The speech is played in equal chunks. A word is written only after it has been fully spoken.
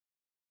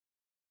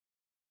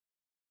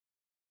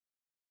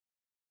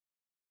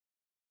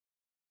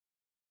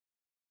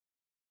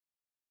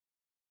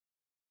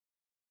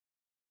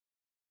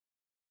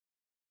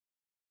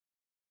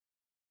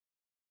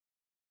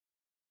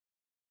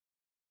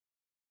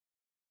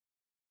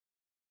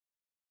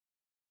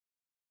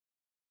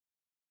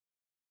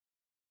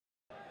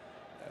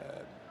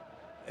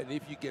And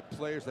if you get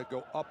players that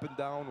go up and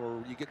down,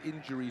 or you get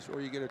injuries,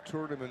 or you get a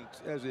tournament,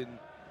 as in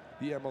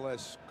the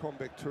MLS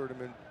comeback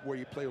tournament, where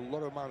you play a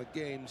lot of amount of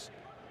games,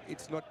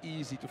 it's not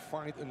easy to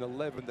find an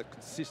 11 that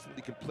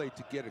consistently can play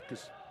together.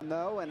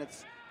 No, and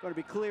it's going to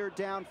be cleared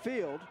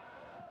downfield.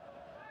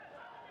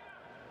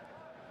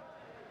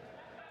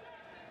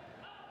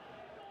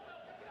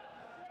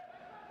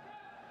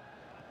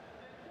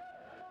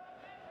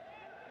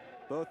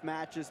 Both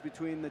matches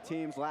between the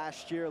teams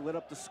last year lit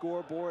up the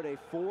scoreboard. A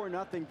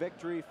 4-0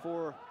 victory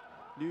for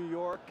New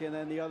York, and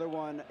then the other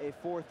one a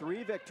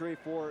 4-3 victory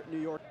for New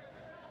York.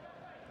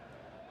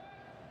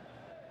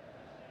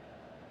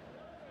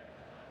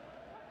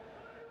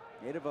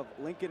 Native of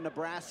Lincoln,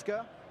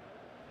 Nebraska.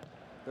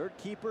 Third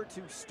keeper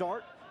to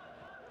start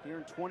here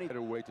in 20.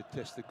 A way to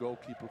test the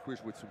goalkeeper,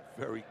 Chris, with some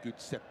very good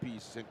set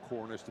pieces and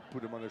corners to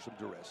put him under some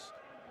duress.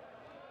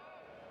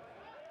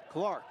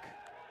 Clark.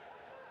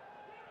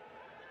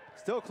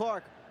 Still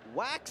Clark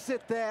whacks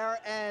it there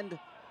and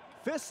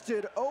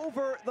fisted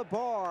over the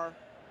bar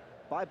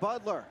by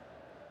Budler.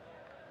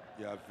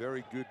 Yeah,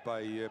 very good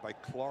by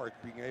Clark,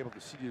 being able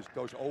to see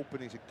those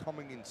openings and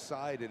coming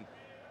inside, and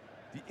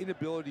the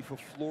inability for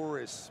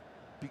Flores,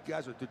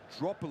 Picasso, to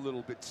drop a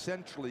little bit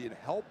centrally and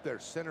help their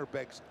center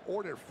backs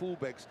or their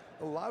fullbacks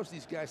allows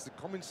these guys to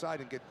come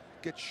inside and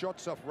get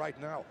shots off right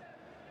now.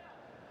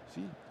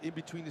 See, in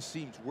between the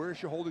seams,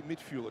 where's your holding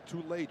midfielder?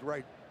 Too late,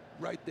 right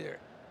there.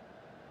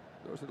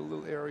 Those are the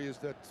little areas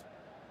that.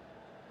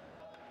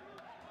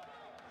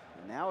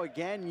 And now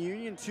again,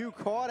 Union 2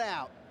 caught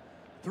out.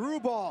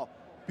 Through ball,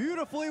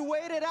 beautifully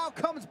weighted, out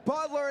comes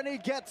Budler, and he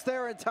gets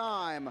there in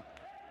time.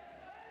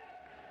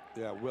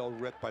 Yeah, well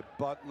read by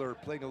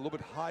Budler, playing a little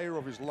bit higher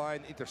of his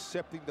line,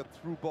 intercepting that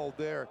through ball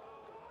there.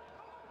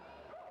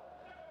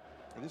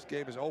 And this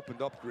game has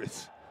opened up,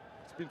 Chris.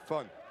 It's been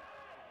fun.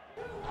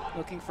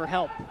 Looking for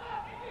help.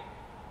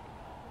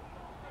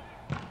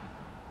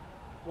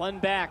 One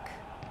back.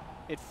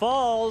 It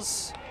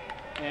falls,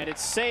 and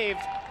it's saved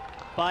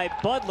by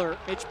Budler.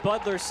 Mitch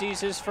Budler sees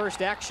his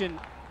first action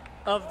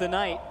of the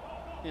night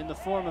in the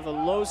form of a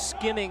low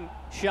skimming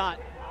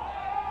shot.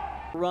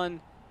 Run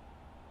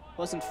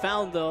wasn't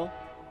found though,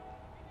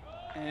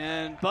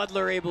 and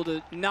Budler able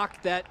to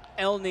knock that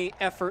Elney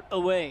effort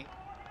away.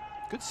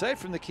 Good save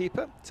from the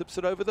keeper, tips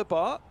it over the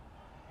bar.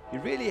 He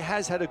really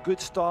has had a good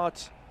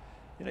start.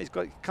 You know, he's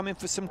got come in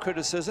for some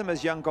criticism,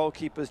 as young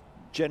goalkeepers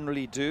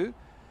generally do.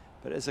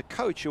 But as a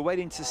coach, you're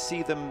waiting to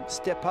see them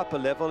step up a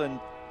level, and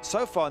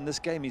so far in this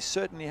game, he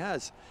certainly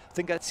has. I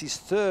think that's his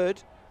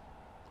third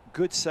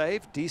good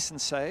save, decent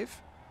save.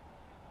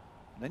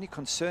 The only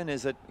concern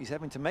is that he's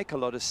having to make a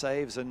lot of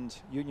saves, and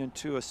Union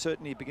 2 are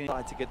certainly beginning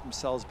to get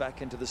themselves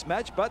back into this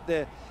match, but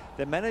their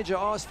manager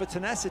asked for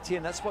tenacity,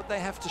 and that's what they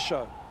have to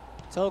show.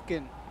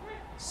 Token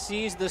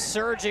sees the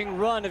surging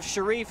run of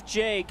Sharif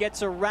J,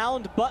 gets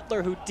around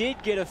Budler, who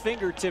did get a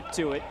fingertip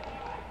to it.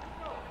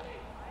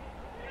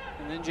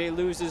 And then Jay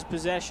loses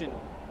possession.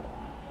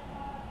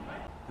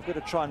 They've got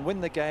to try and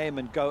win the game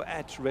and go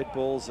at Red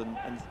Bulls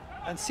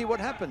and see what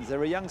happens.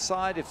 They're a young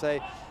side. If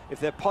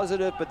they're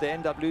positive, but they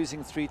end up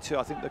losing 3-2,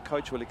 I think the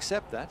coach will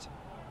accept that.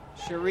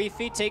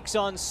 Sharifi takes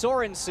on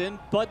Sorensen.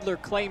 Budler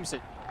claims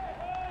it.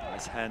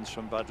 Nice hands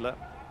from Budler.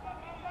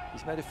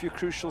 He's made a few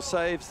crucial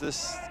saves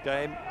this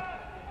game.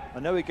 I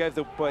know he gave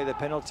away the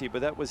penalty,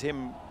 but that was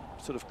him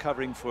sort of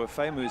covering for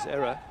Femu's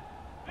error.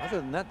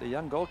 Other than that, the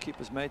young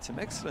goalkeeper's made some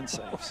excellent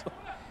saves.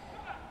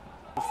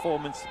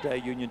 Performance today,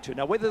 Union 2.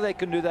 Now, whether they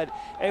can do that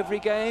every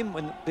game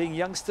when being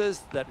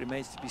youngsters, that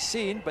remains to be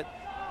seen, but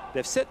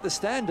they've set the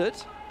standard,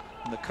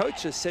 and the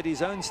coach has set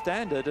his own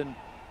standard, and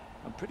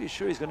I'm pretty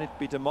sure he's going to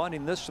be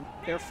demanding this from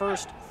their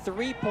first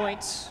 3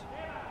 points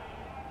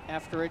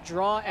after a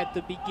draw at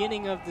the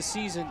beginning of the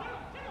season.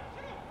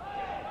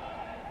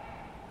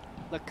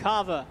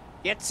 LaCava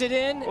gets it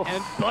in,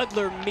 and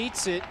Budler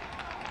meets it.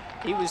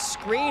 He was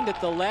screened at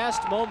the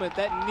last moment.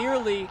 That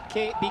nearly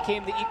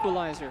became the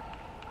equalizer.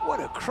 What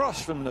a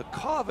cross from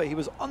LaCava. He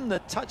was on the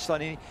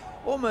touchline. He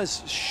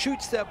almost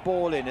shoots that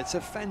ball in. It's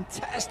a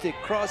fantastic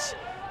cross.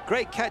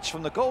 Great catch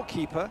from the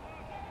goalkeeper,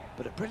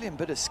 but a brilliant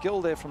bit of skill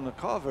there from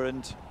LaCava,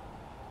 and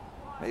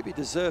maybe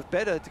deserved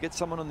better to get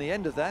someone on the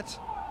end of that.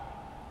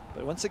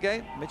 But once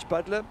again, Mitch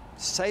Budler,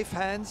 safe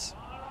hands,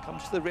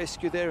 comes to the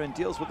rescue there and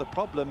deals with the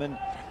problem. And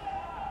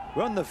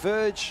we're on the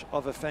verge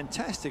of a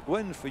fantastic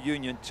win for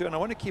Union 2, and I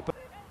want to keep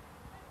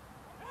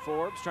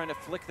Forbes trying to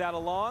flick that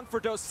along for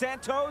Dos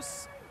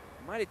Santos.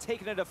 Might have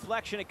taken a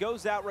deflection. It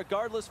goes out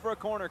regardless for a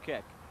corner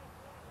kick.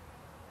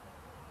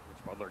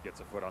 Which Budler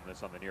gets a foot on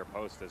this on the near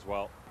post as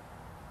well.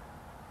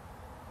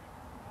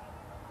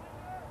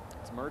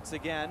 It's Mertz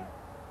again.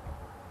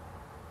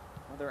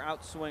 Another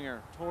outswinger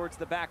towards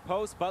the back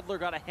post. Budler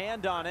got a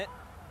hand on it.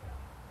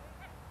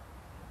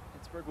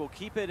 Pittsburgh will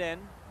keep it in.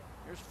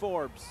 Here's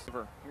Forbes.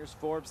 Here's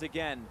Forbes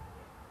again.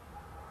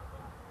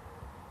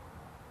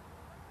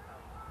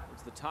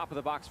 Towards the top of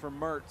the box for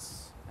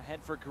Mertz.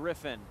 Ahead for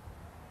Griffin.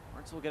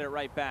 Mertz will get it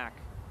right back.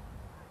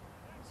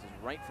 This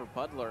is right for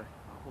Budler.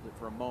 Hold it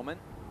for a moment.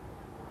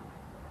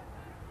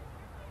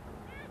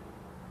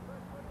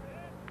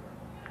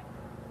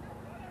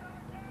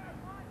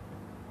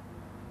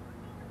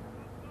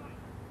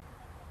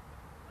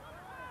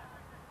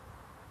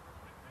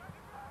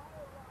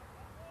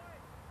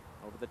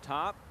 the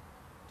top.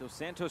 Dos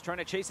Santos trying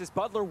to chase this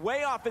Budler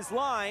way off his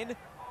line.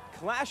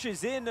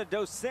 Clashes into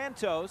Dos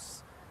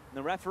Santos. And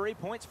the referee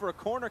points for a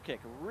corner kick.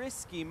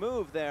 Risky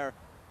move there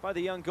by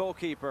the young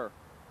goalkeeper.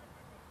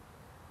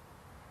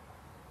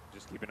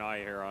 Just keep an eye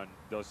here on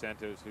Dos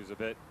Santos, who's a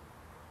bit,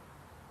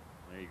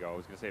 there you go, I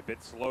was going to say a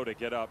bit slow to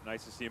get up.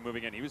 Nice to see him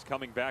moving in. He was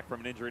coming back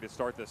from an injury to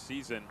start this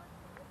season,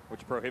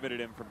 which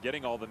prohibited him from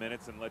getting all the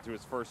minutes and led to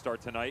his first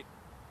start tonight.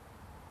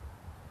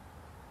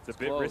 It's a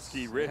bit close.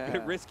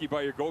 bit risky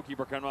by your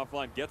goalkeeper coming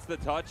offline. Gets the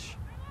touch.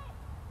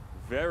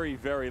 Very,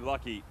 very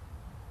lucky.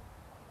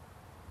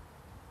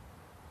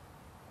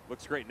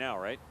 Looks great now,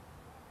 right?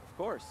 Of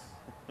course.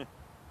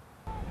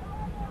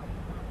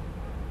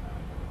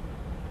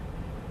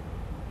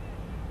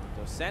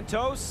 Dos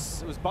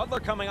Santos, it was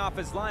Budler coming off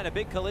his line, a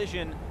big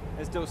collision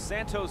as Dos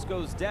Santos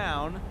goes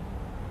down.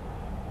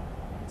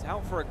 It's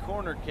out for a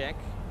corner kick.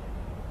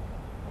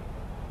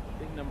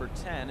 Big number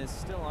 10 is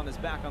still on his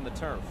back on the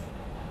turf.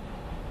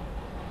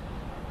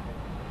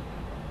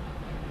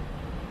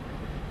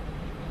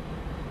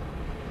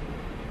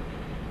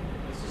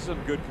 This is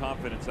some good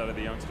confidence out of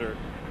the youngster,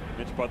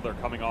 Mitch Budler,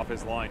 coming off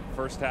his line.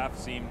 First half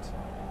seemed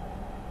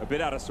a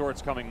bit out of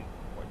sorts, coming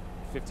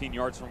 15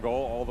 yards from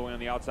goal, all the way on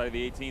the outside of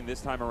the 18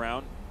 this time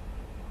around.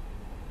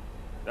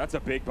 That's a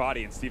big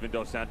body in Steven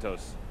Dos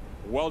Santos.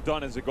 Well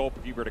done as a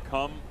goalkeeper to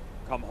come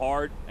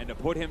hard, and to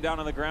put him down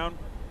on the ground,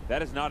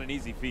 that is not an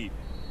easy feat.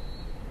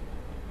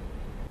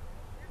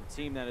 A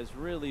team that is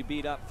really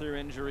beat up through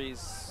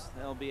injuries.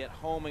 They'll be at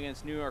home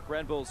against New York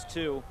Red Bulls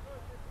too.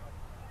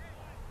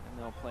 And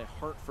they'll play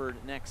Hartford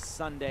next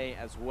Sunday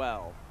as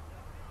well.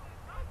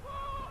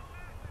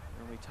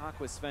 We talk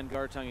with Sven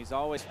Gartung, he's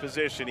always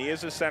position. He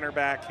is a center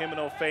back. Him and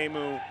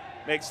Ofemu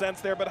makes sense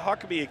there, but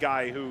Huckabee, a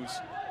guy who's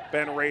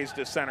been raised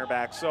as center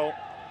back. So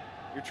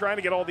you're trying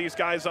to get all these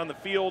guys on the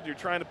field. You're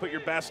trying to put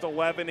your best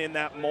 11 in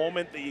that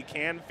moment that you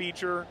can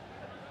feature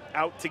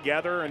out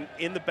together and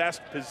in the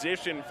best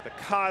position for the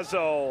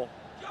Caso.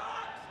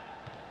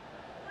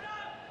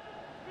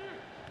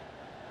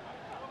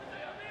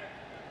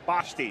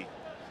 Bashti.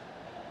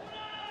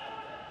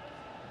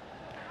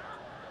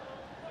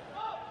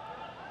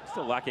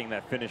 Still lacking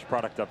that finished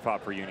product up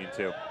top for Union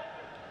too.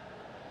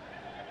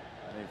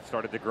 They've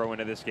started to grow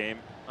into this game.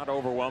 Not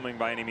overwhelming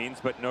by any means,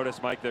 but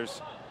notice, Mike,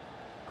 there's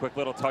quick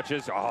little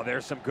touches. Oh,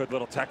 there's some good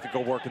little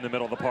technical work in the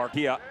middle of the park.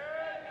 Yeah.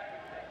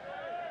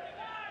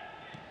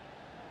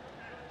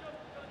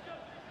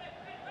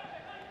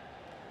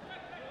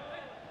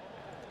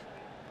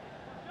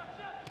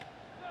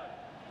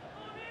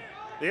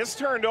 This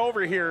turned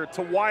over here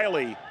to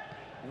Wiley.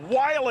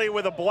 Wiley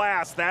with a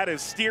blast. That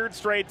is steered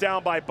straight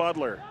down by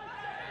Budler.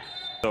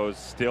 Those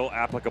still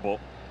applicable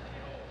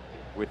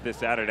with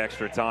this added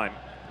extra time.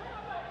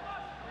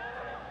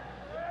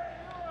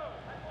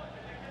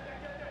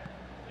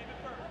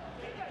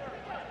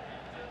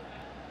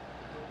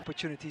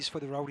 Opportunities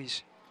for the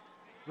Rowdies.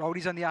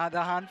 Rowdies, on the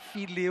other hand,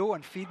 feed Leo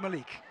and feed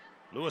Malik.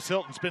 Lewis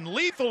Hilton's been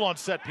lethal on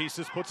set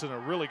pieces, puts in a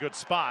really good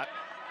spot.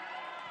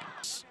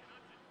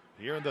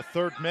 Here in the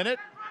 3rd minute.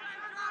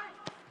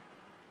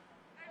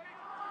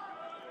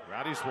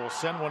 Rowdies will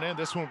send one in.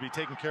 This one will be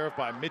taken care of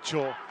by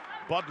Mitchell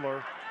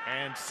Budler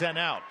and sent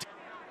out.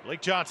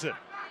 Blake Johnson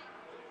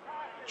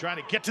trying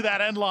to get to that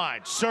end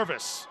line.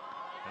 Service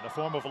in the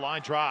form of a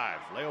line drive.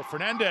 Leo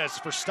Fernandez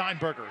for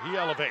Steinberger. He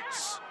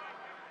elevates.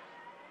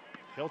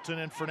 Hilton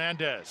and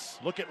Fernandez.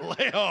 Look at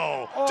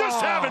Leo.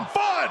 Just having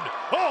fun.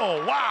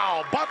 Oh,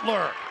 wow.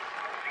 Budler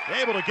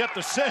able to get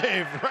the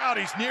save.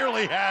 Rowdies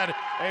nearly had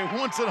a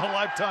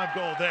once-in-a-lifetime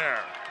goal there.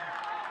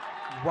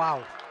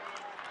 Wow.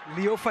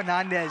 Leo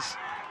Fernandez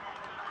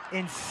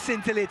in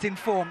scintillating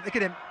form. Look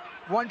at him.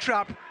 One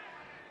trap.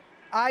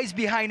 Eyes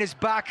behind his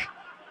back.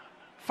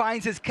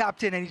 Finds his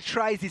captain and he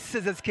tries the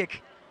scissors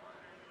kick.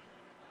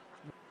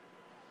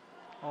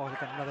 Oh,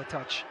 look at another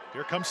touch.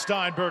 Here comes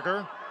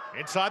Steinberger.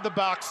 Inside the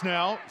box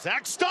now.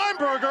 Zach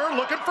Steinberger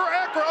looking for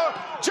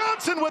Ekra.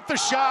 Johnson with the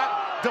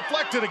shot.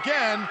 Deflected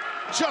again,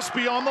 just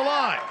beyond the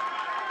line.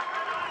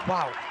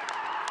 Wow.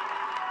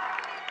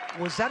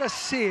 Was that a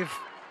save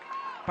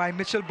by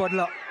Mitchell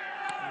Budler?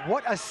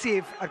 What a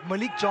save at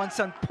Malik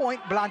Johnson,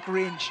 point blank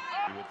range.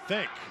 You would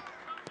think.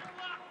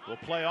 We'll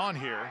play on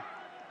here.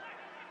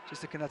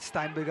 Just looking at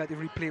Steinberger at the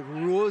replay,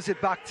 rolls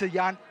it back to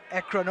Jan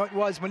Ekra. No, it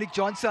was Malik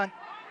Johnson.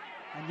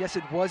 And yes,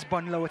 it was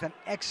Budler with an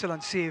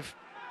excellent save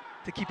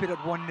to keep it at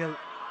 1-0.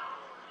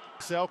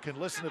 USL can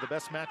listen to the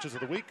best matches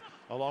of the week,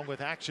 along with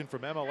action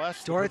from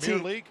MLS, Doherty. the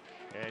Premier League,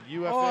 and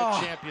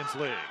UFA Champions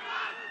League.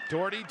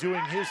 Doherty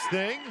doing his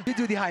thing. You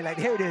do the highlight.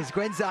 Here it is.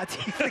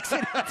 Guenzati flicks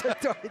it into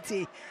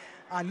Doherty.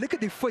 And look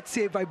at the foot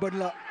save by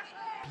Budler.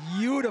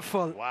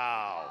 Beautiful.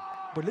 Wow.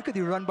 But look at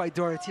the run by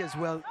Doherty as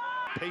well.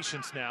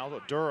 Patience now,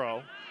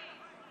 Duro.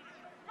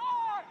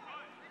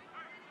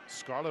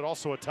 Scarlett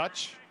also a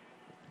touch.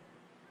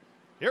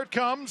 Here it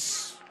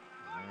comes.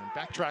 And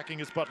backtracking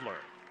is Budler.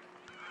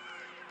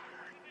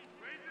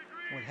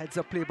 Well, heads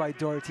up play by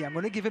Doherty. I'm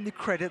going to give him the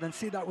credit and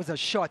say that was a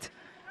shot.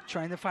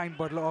 Trying to find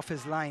Budler off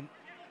his line.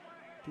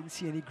 Didn't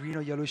see any green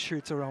or yellow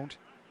shirts around.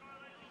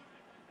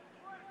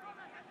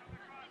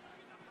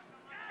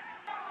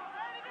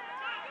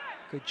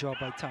 Good job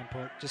by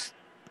Tampa, just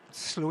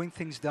slowing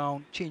things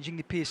down, changing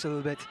the pace a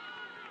little bit.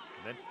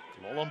 And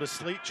then Lolom to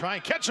Sleet, try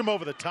and catch him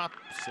over the top.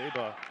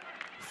 Seba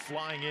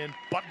flying in.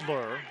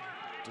 Budler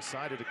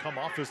decided to come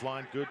off his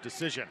line. Good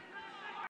decision.